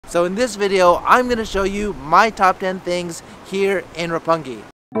So in this video, I'm gonna show you my top 10 things here in Roppongi.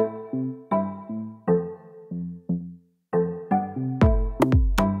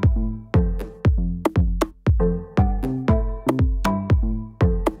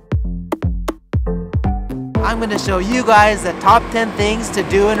 I'm gonna show you guys the top 10 things to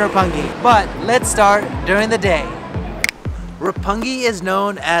do in Roppongi. But let's start during the day. Roppongi is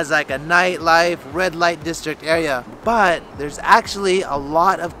known as like a nightlife, red light district area, but there's actually a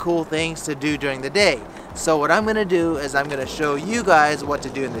lot of cool things to do during the day. So what I'm gonna do is I'm gonna show you guys what to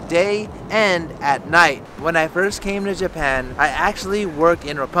do in the day and at night. When I first came to Japan, I actually worked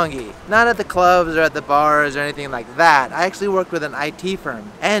in Roppongi. Not at the clubs or at the bars or anything like that. I actually worked with an IT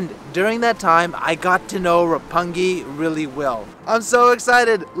firm. And during that time, I got to know Roppongi really well. I'm so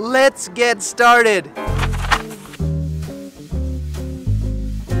excited. Let's get started.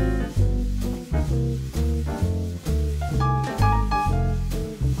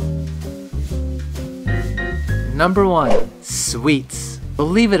 Number 1. Sweets.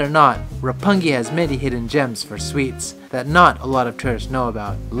 Believe it or not, Roppongi has many hidden gems for sweets that not a lot of tourists know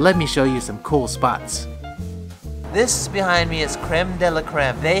about. Let me show you some cool spots. This behind me is Creme de la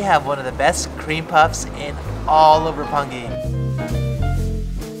Creme. They have one of the best cream puffs in all of Roppongi.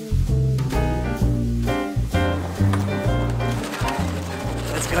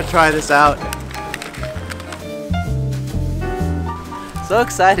 Let's go try this out. So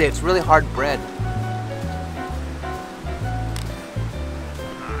excited, it's really hard bread.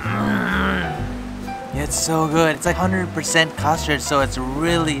 It's so good. It's like 100% custard, so it's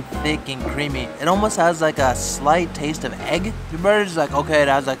really thick and creamy. It almost has like a slight taste of egg. The bread is like, okay, it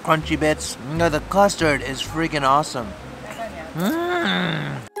has like crunchy bits. No, the custard is freaking awesome.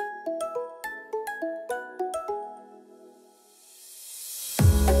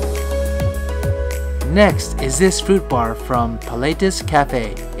 Next is this fruit bar from Paletas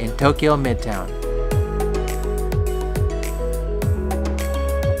Cafe in Tokyo Midtown.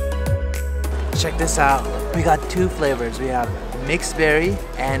 Check this out. We got two flavors. We have mixed berry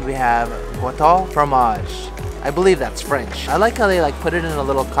and we have Quijote fromage. I believe that's French. I like how they like put it in a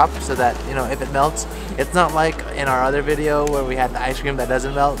little cup so that, you know, if it melts, it's not like in our other video where we had the ice cream that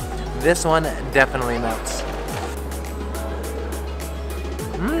doesn't melt. This one definitely melts.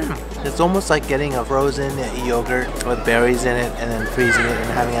 It's almost like getting a frozen yogurt with berries in it and then freezing it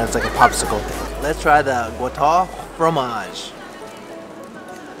and having it as like a popsicle. Let's try the Quijote fromage.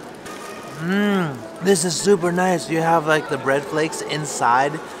 This is super nice. You have like the bread flakes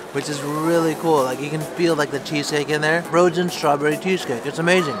inside, which is really cool. Like you can feel like the cheesecake in there. Frozen strawberry cheesecake. It's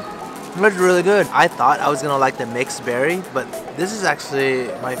amazing. It's really good. I thought I was gonna like the mixed berry, but this is actually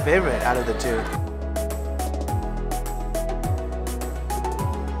my favorite out of the two.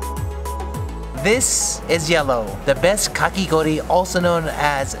 This is Yelo, the best kakigori, also known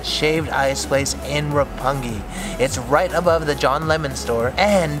as shaved ice place in Roppongi. It's right above the John Lemon store,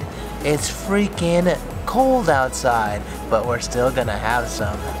 and it's freaking cold outside, but we're still gonna have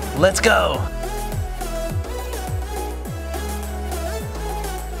some. Let's go!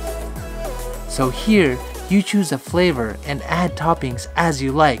 So here, you choose a flavor and add toppings as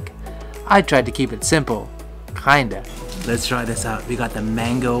you like. I tried to keep it simple. Kinda. Let's try this out. We got the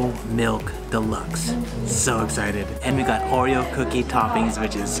mango milk deluxe. So excited. And we got Oreo cookie toppings,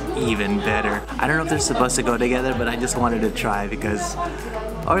 which is even better. I don't know if they're supposed to go together, but I just wanted to try because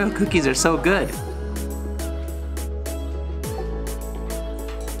Oreo cookies are so good.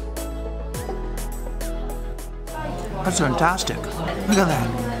 That's fantastic. Look at that.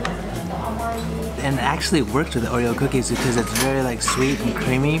 And it actually works with the Oreo cookies because it's very like sweet and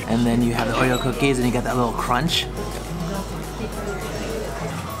creamy, and then you have the Oreo cookies and you get that little crunch.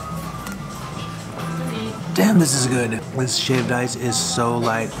 Damn, this is good. This shaved ice is so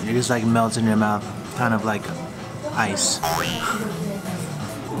light. It just like melts in your mouth, kind of like ice.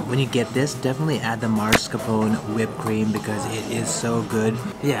 When you get this, definitely add the mascarpone whipped cream because it is so good.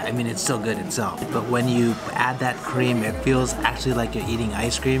 Yeah, I mean, it's still good itself. But when you add that cream, it feels actually like you're eating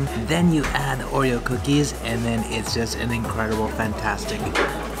ice cream. Then you add the Oreo cookies, and then it's just an incredible, fantastic,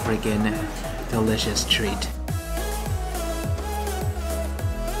 freaking delicious treat.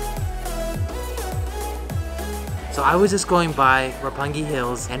 So I was just going by Roppongi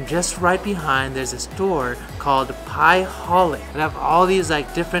Hills, and just right behind there's a store called Holic. They have all these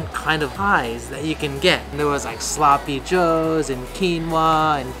like different kind of pies that you can get. And there was like sloppy joes and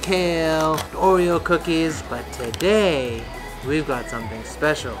quinoa and kale, Oreo cookies. But today we've got something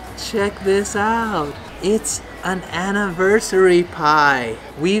special. Check this out. It's an anniversary pie.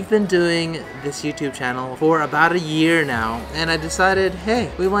 We've been doing this YouTube channel for about a year now, and I decided,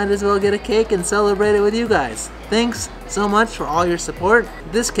 hey, we might as well get a cake and celebrate it with you guys. Thanks so much for all your support.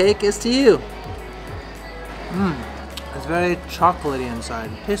 This cake is to you. It's very chocolatey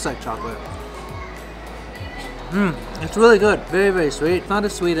inside. Tastes like chocolate. It's really good. Very, very sweet. Not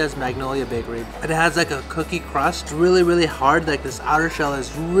as sweet as Magnolia Bakery. It has like a cookie crust. Really, really hard. Like this outer shell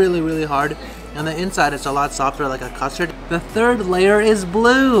is really, really hard. And the inside is a lot softer, like a custard. The third layer is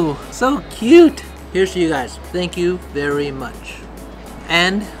blue. So cute. Here's to you guys. Thank you very much.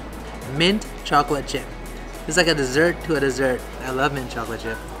 And mint chocolate chip. It's like a dessert to a dessert. I love mint chocolate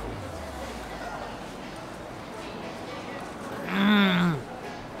chip.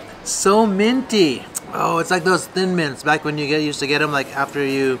 So minty. Oh, it's like those Thin Mints back when you used to get them like after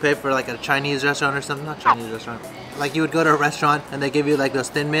you pay for like a Chinese restaurant or something. Not Chinese restaurant. Like you would go to a restaurant and they give you like those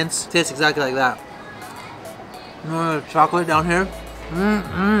Thin Mints. Tastes exactly like that. Chocolate down here.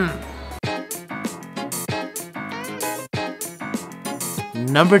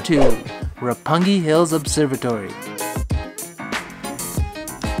 Number 2, Roppongi Hills Observatory.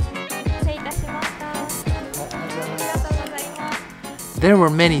 There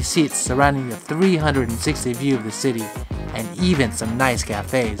were many seats surrounding the 360 view of the city, and even some nice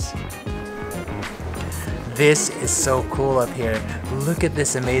cafes. This is so cool up here. Look at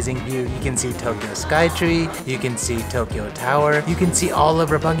this amazing view. You can see Tokyo Skytree, you can see Tokyo Tower, you can see all of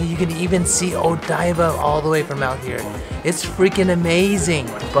Roppongi, you can even see Odaiba all the way from out here. It's freaking amazing,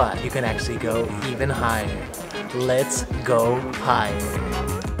 but you can actually go even higher. Let's go higher.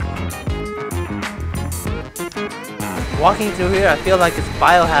 Walking through here, I feel like it's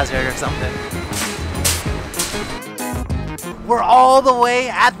biohazard or something. We're all the way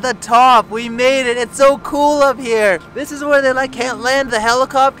at the top. We made it. It's so cool up here. This is where they like can't land the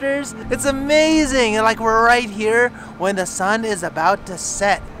helicopters. It's amazing. And like we're right here when the sun is about to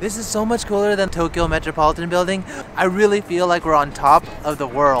set. This is so much cooler than Tokyo Metropolitan Building. I really feel like we're on top of the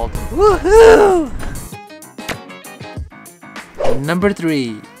world. Woohoo! Number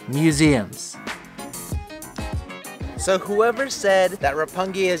 3, museums. So whoever said that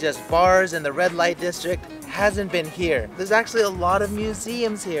Roppongi is just bars in the red light district hasn't been here. There's actually a lot of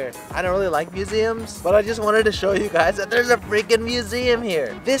museums here. I don't really like museums, but I just wanted to show you guys that there's a freaking museum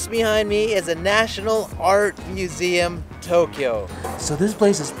here. This behind me is a National Art Museum, Tokyo. So this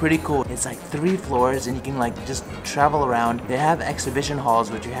place is pretty cool. It's like 3 floors and you can like just travel around. They have exhibition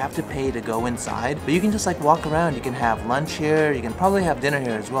halls which you have to pay to go inside, but you can just like walk around. You can have lunch here, you can probably have dinner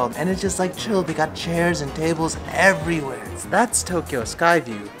here as well. And it's just like chill. They got chairs and tables everywhere. So that's Tokyo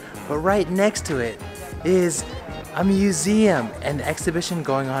Skyview, but right next to it is a museum. And the exhibition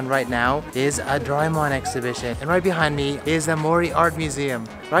going on right now is a Doraemon exhibition. And right behind me is the Mori Art Museum.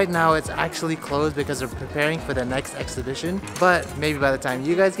 Right now it's actually closed because they're preparing for the next exhibition, but maybe by the time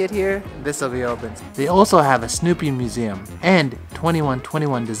you guys get here, this will be open. They also have a Snoopy Museum and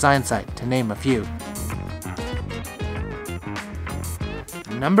 2121 Design Site, to name a few.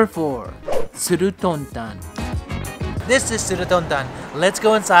 Number 4, Tsurutontan. This is Tsurutontan. Let's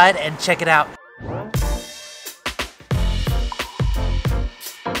go inside and check it out.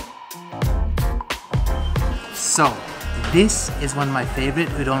 So, this is one of my favorite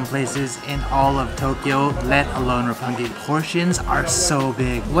udon places in all of Tokyo, let alone Roppongi. Portions are so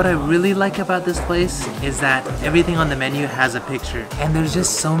big. What I really like about this place is that everything on the menu has a picture. And there's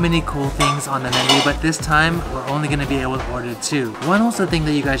just so many cool things on the menu, but this time we're only going to be able to order 2. One also thing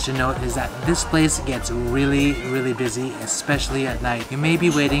that you guys should note is that this place gets really, really busy, especially at night. You may be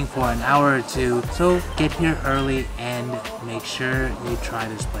waiting for an hour or 2, so get here early and make sure you try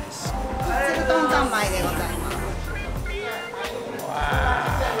this place.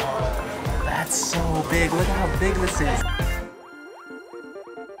 Wow, that's so big. Look how big this is.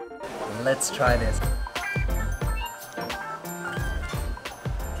 Let's try this.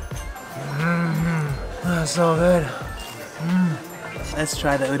 That's so good. Let's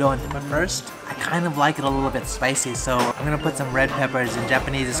try the udon. But first, I kind of like it a little bit spicy, so I'm gonna put some red peppers. In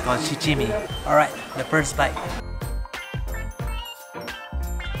Japanese, it's called shichimi. All right, the first bite.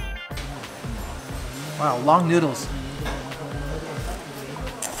 Wow, long noodles.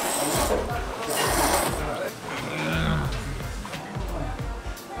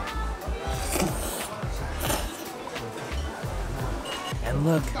 And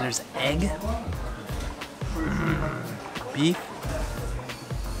look, there's egg, beef.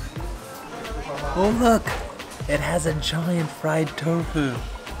 Oh look, it has a giant fried tofu.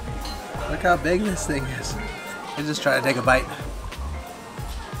 Look how big this thing is. Let's just try to take a bite.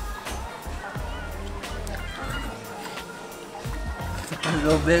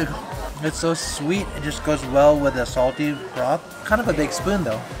 so big. It's so sweet, it just goes well with the salty broth. Kind of a big spoon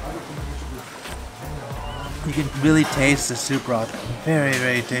though. You can really taste the soup broth. Very,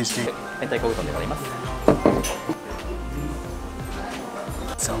 very tasty.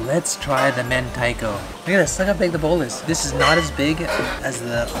 So let's try the mentaiko. Look at this, look how big the bowl is. This is not as big as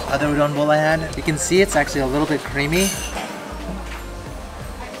the other udon bowl I had. You can see it's actually a little bit creamy.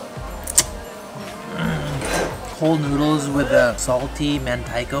 Whole noodles with the salty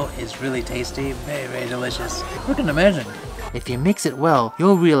mentaiko is really tasty, very, very delicious. Look at amazing. If you mix it well,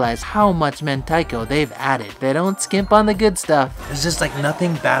 you'll realize how much mentaiko they've added. They don't skimp on the good stuff. There's just like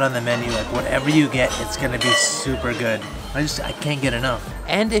nothing bad on the menu. Like whatever you get, it's gonna be super good. I can't get enough.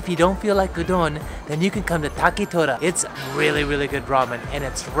 And if you don't feel like udon, then you can come to Takitora. It's really, really good ramen, and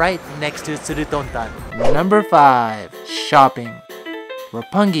it's right next to Tsurutontan. Number 5, shopping.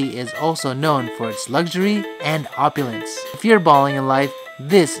 Roppongi is also known for its luxury and opulence. If you're balling in life,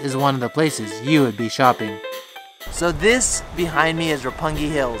 this is one of the places you would be shopping. So this behind me is Roppongi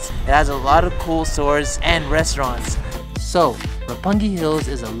Hills. It has a lot of cool stores and restaurants. So, Roppongi Hills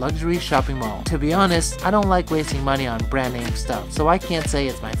is a luxury shopping mall. To be honest, I don't like wasting money on brand name stuff, so I can't say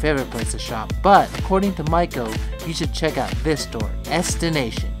it's my favorite place to shop. But according to Maiko, you should check out this store,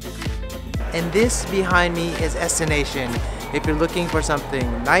 Estination. And this behind me is Estination. If you're looking for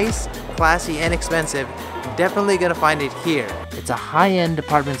something nice, classy, and expensive, you're definitely gonna find it here. It's a high-end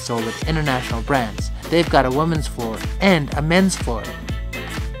department store with international brands. They've got a women's floor and a men's floor.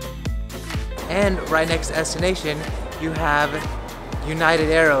 And right next to Estination, you have United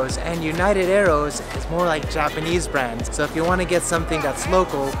Arrows, and United Arrows is more like Japanese brands. So if you want to get something that's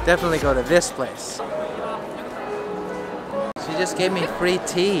local, definitely go to this place. She just gave me free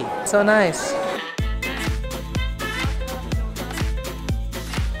tea. So nice.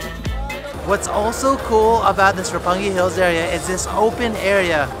 What's also cool about this Roppongi Hills area is this open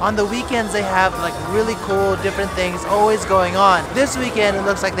area. On the weekends they have like really cool different things always going on. This weekend it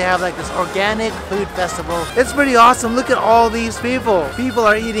looks like they have like this organic food festival. It's pretty awesome. Look at all these people. People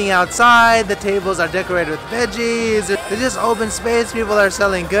are eating outside. The tables are decorated with veggies. There's just open space. People are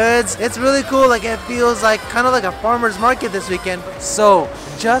selling goods. It's really cool. Like it feels like kind of like a farmer's market this weekend. So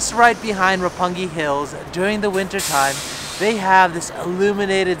just right behind Roppongi Hills during the winter time, they have this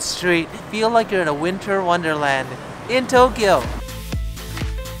illuminated street. Feel like you're in a winter wonderland in Tokyo.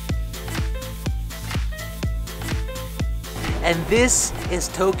 And this is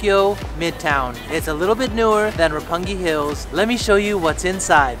Tokyo Midtown. It's a little bit newer than Roppongi Hills. Let me show you what's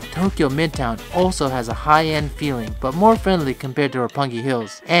inside. Tokyo Midtown also has a high-end feeling, but more friendly compared to Roppongi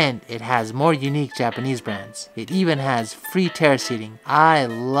Hills. And it has more unique Japanese brands. It even has free terrace seating. I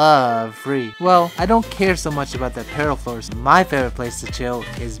love free. Well, I don't care so much about the apparel floors. My favorite place to chill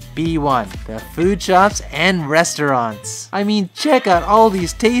is B1, the food shops and restaurants. I mean, check out all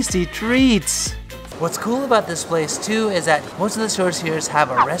these tasty treats. What's cool about this place too is that most of the stores here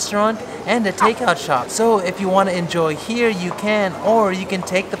have a restaurant and a takeout shop. So if you want to enjoy here, you can, or you can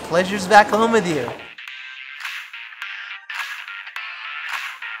take the pleasures back home with you.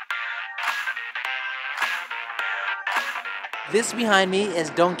 This behind me is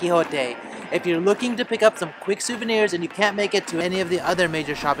Don Quijote. If you're looking to pick up some quick souvenirs and you can't make it to any of the other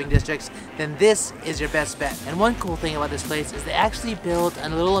major shopping districts, then this is your best bet. And one cool thing about this place is they actually built a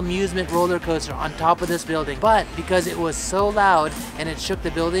little amusement roller coaster on top of this building. But because it was so loud and it shook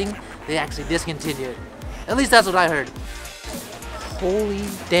the building, they actually discontinued. At least that's what I heard. Holy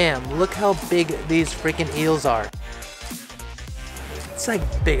damn, look how big these freaking eels are. It's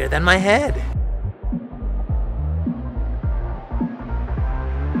like bigger than my head.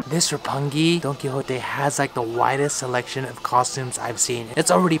 This Roppongi Don Quijote has like the widest selection of costumes I've seen. It's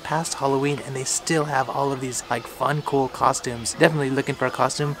already past Halloween and they still have all of these like fun, cool costumes. Definitely looking for a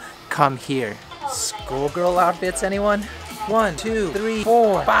costume, come here. Schoolgirl outfits, anyone? 1, 2, 3,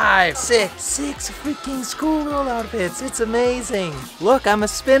 4, 5, 6. 6 freaking schoolgirl outfits. It's amazing. Look, I'm a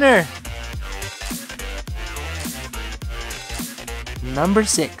spinner. Number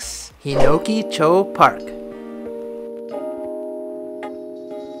 6, Hinokicho Park.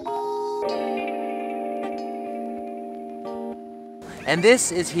 And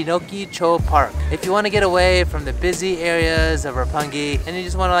this is Hinokicho Park. If you want to get away from the busy areas of Roppongi and you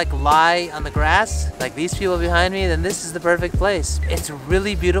just want to like lie on the grass, like these people behind me, then this is the perfect place. It's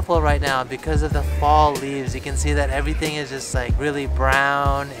really beautiful right now because of the fall leaves. You can see that everything is just like really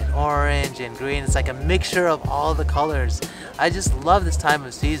brown and orange and green. It's like a mixture of all the colors. I just love this time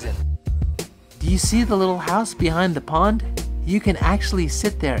of season. Do you see the little house behind the pond? You can actually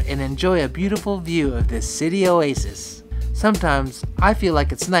sit there and enjoy a beautiful view of this city oasis. Sometimes I feel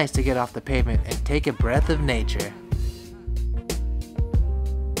like it's nice to get off the pavement and take a breath of nature.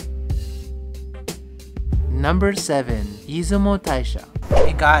 Number 7. Izumo Taisha.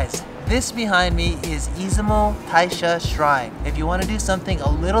 Hey guys, this behind me is Izumo Taisha Shrine. If you want to do something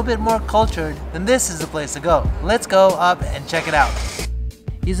a little bit more cultured, then this is the place to go. Let's go up and check it out.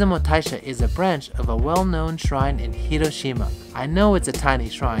 Izumo Taisha is a branch of a well-known shrine in Hiroshima. I know it's a tiny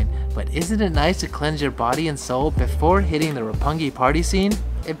shrine, but isn't it nice to cleanse your body and soul before hitting the Roppongi party scene?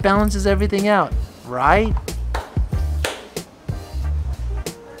 It balances everything out, right?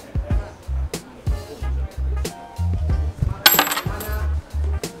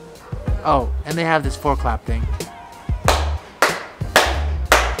 Oh, and they have this 4-clap thing.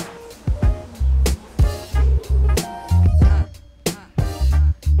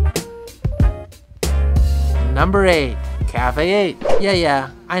 Number 8. Cafe 8. Yeah,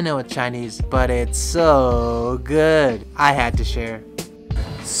 I know it's Chinese, but it's so good. I had to share.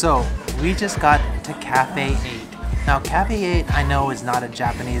 So, we just got to Cafe 8. Now, Cafe 8 I know is not a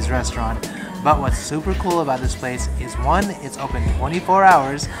Japanese restaurant, but what's super cool about this place is 1, it's open 24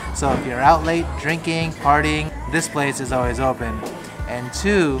 hours, so if you're out late drinking, partying, this place is always open. And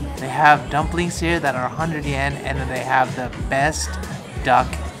 2, they have dumplings here that are 100 yen, and then they have the best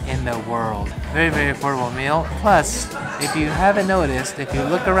duck in the world. Very, very affordable meal. Plus, if you haven't noticed, if you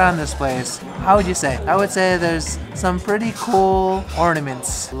look around this place, how would you say? I would say there's some pretty cool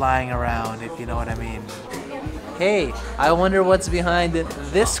ornaments lying around, if you know what I mean. Hey, I wonder what's behind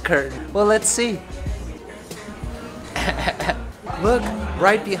this curtain. Well, let's see. Look,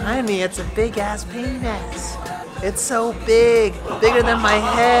 right behind me, it's a big ass painting mess. It's so big, bigger than my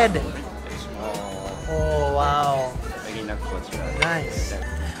head. Oh, wow. Nice.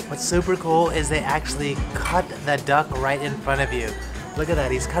 What's super cool is they actually cut the duck right in front of you. Look at that,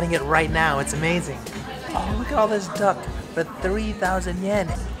 he's cutting it right now, it's amazing. Oh, look at all this duck for 3,000 yen.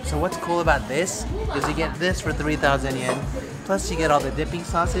 So what's cool about this is you get this for 3,000 yen, plus you get all the dipping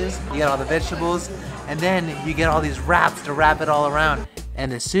sauces, you get all the vegetables, and then you get all these wraps to wrap it all around.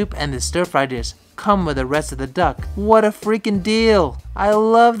 And the soup and the stir-fry dish come with the rest of the duck. What a freaking deal! I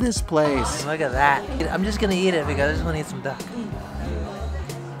love this place. Look at that. I'm just gonna eat it because I just wanna eat some duck.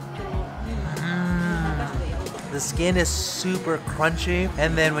 The skin is super crunchy,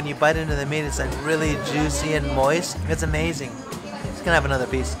 and then when you bite into the meat, it's like really juicy and moist. It's amazing. Just gonna have another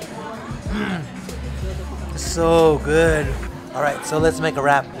piece. So good. All right, so let's make a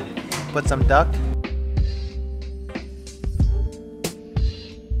wrap. Put some duck.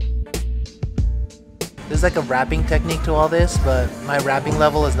 There's like a wrapping technique to all this, but my wrapping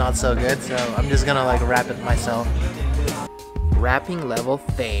level is not so good, so I'm just gonna like wrap it myself. Wrapping level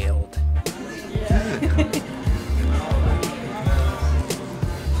failed.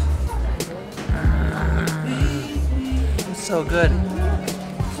 So good.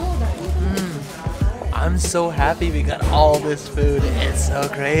 I'm so happy we got all this food. It's so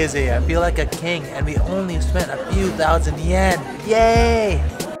crazy. I feel like a king, and we only spent a few thousand yen. Yay!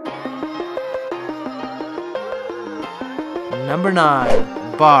 Number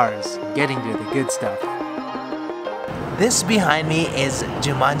 9. Bars. Getting to the good stuff. This behind me is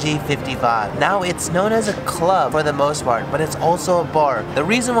Jumanji 55. Now it's known as a club for the most part, but it's also a bar. The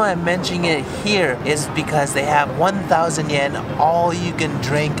reason why I'm mentioning it here is because they have 1,000 yen all you can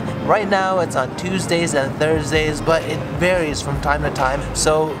drink. Right now it's on Tuesdays and Thursdays, but it varies from time to time,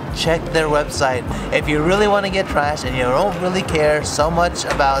 so check their website. If you really want to get trashed and you don't really care so much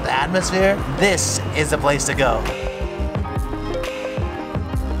about the atmosphere, this is the place to go.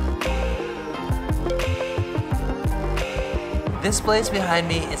 This place behind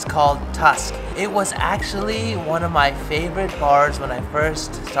me is called Tusk. It was actually one of my favorite bars when I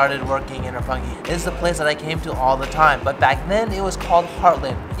first started working in Roppongi. This is the place that I came to all the time, but back then it was called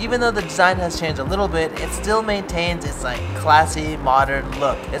Heartland. Even though the design has changed a little bit, it still maintains its like classy, modern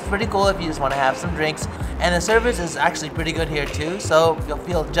look. It's pretty cool if you just want to have some drinks, and the service is actually pretty good here too, so you'll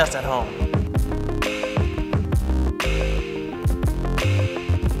feel just at home.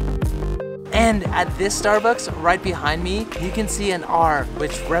 And at this Starbucks right behind me, you can see an R,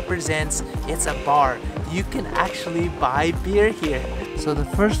 which represents it's a bar. You can actually buy beer here. So the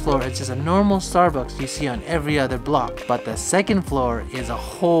first floor is just a normal Starbucks you see on every other block. But the second floor is a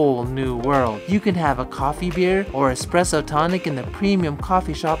whole new world. You can have a coffee beer or espresso tonic in the premium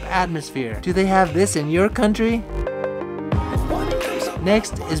coffee shop atmosphere. Do they have this in your country?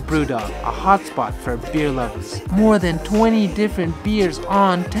 Next is Brewdog, a hotspot for beer lovers. More than 20 different beers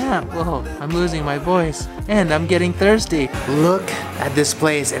on tap. Whoa, I'm losing my voice. And I'm getting thirsty. Look at this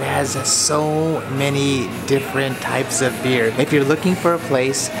place. It has so many different types of beer. If you're looking for a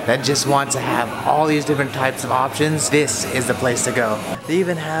place that just wants to have all these different types of options, this is the place to go. They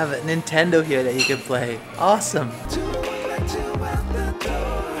even have Nintendo here that you can play. Awesome.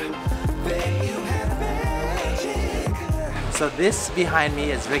 So this behind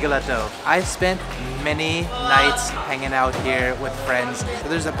me is Rigoletto. I spent many nights hanging out here with friends. So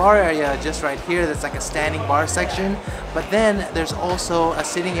there's a bar area just right here that's like a standing bar section, but then there's also a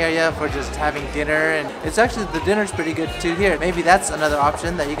sitting area for just having dinner, and it's actually, the dinner's pretty good too here. Maybe that's another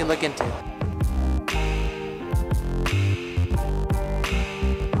option that you can look into.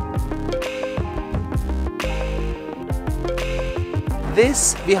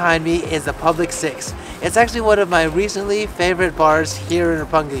 This behind me is the Public 6. It's actually one of my recently favorite bars here in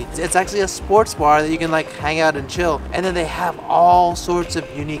Roppongi. It's actually a sports bar that you can like hang out and chill. And then they have all sorts of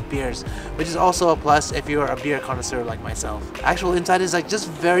unique beers, which is also a plus if you're a beer connoisseur like myself. Actual inside is like just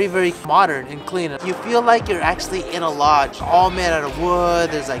very, very modern and clean. You feel like you're actually in a lodge, all made out of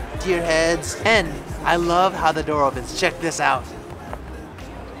wood. There's like deer heads. And I love how the door opens. Check this out.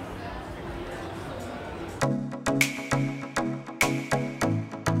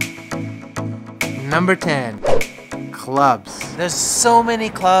 Number 10, clubs. There's so many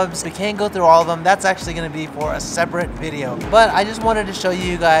clubs, we can't go through all of them. That's actually going to be for a separate video. But I just wanted to show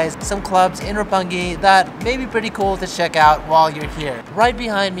you guys some clubs in Roppongi that may be pretty cool to check out while you're here. Right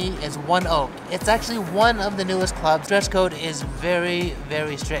behind me is One Oak. It's actually one of the newest clubs. Dress code is very,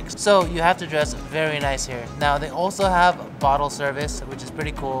 very strict, so you have to dress very nice here. Now they also have bottle service, which is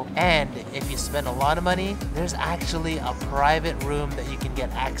pretty cool. And if you spend a lot of money, there's actually a private room that you can get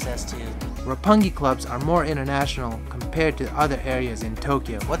access to. Roppongi clubs are more international compared to other areas in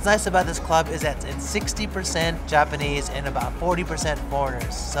Tokyo. What's nice about this club is that it's 60% Japanese and about 40%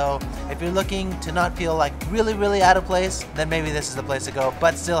 foreigners. So if you're looking to not feel like really, really out of place, then maybe this is the place to go,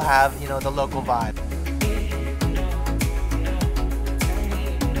 but still have, you know, the local vibe.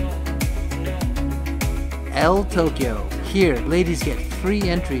 El Tokyo. Here, ladies get free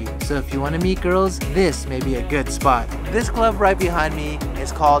entry, so if you want to meet girls, this may be a good spot. This club right behind me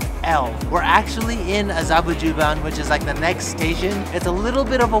is called L. We're actually in Azabujuban, which is like the next station. It's a little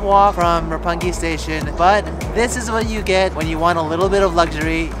bit of a walk from Roppongi Station, but this is what you get when you want a little bit of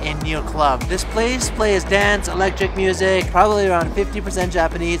luxury in your club. This place plays dance, electric music, probably around 50%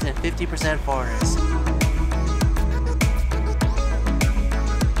 Japanese and 50% foreigners.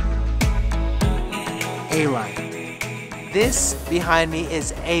 A-Life. This behind me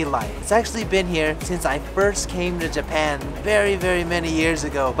is A-Life. It's actually been here since I first came to Japan very, very many years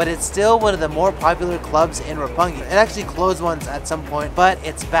ago, but it's still one of the more popular clubs in Roppongi. It actually closed once at some point, but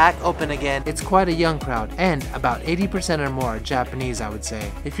it's back open again. It's quite a young crowd, and about 80% or more are Japanese, I would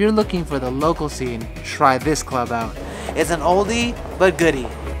say. If you're looking for the local scene, try this club out. It's an oldie, but goodie.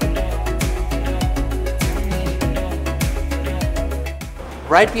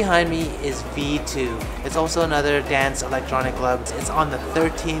 Right behind me is V2. It's also another dance electronic club. It's on the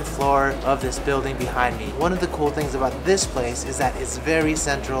 13th floor of this building behind me. One of the cool things about this place is that it's very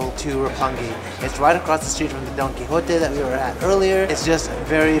central to Roppongi. It's right across the street from the Don Quijote that we were at earlier. It's just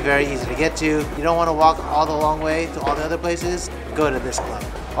very, very easy to get to. You don't want to walk all the long way to all the other places, go to this club.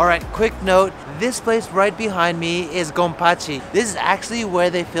 Alright, quick note, this place right behind me is Gonpachi. This is actually where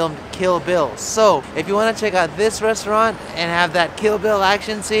they filmed Kill Bill. So, if you want to check out this restaurant and have that Kill Bill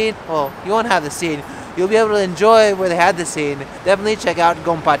action scene, well, you won't have the scene. You'll be able to enjoy where they had the scene. Definitely check out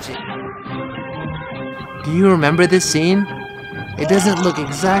Gonpachi. Do you remember this scene? It doesn't look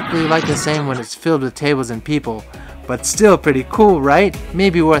exactly like the same when it's filled with tables and people, but still pretty cool, right?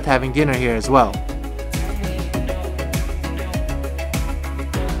 Maybe worth having dinner here as well.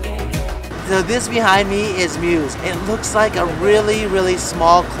 So this behind me is Muse. It looks like a really, really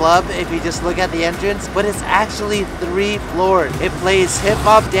small club if you just look at the entrance, but it's actually 3 floors. It plays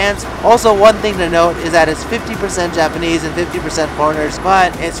hip-hop, dance. Also, one thing to note is that it's 50% Japanese and 50% foreigners,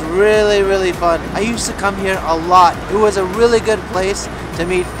 but it's really, really fun. I used to come here a lot. It was a really good place to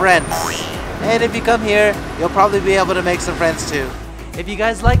meet friends. And if you come here, you'll probably be able to make some friends too. If you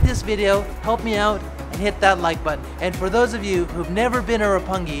guys like this video, help me out and hit that like button. And for those of you who've never been to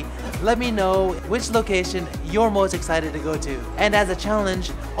Roppongi, let me know which location you're most excited to go to. And as a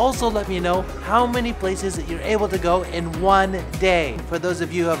challenge, also let me know how many places that you're able to go in one day. For those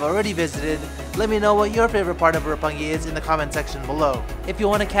of you who have already visited, let me know what your favorite part of Roppongi is in the comment section below. If you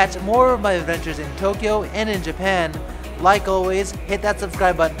want to catch more of my adventures in Tokyo and in Japan, like always, hit that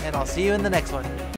subscribe button and I'll see you in the next one.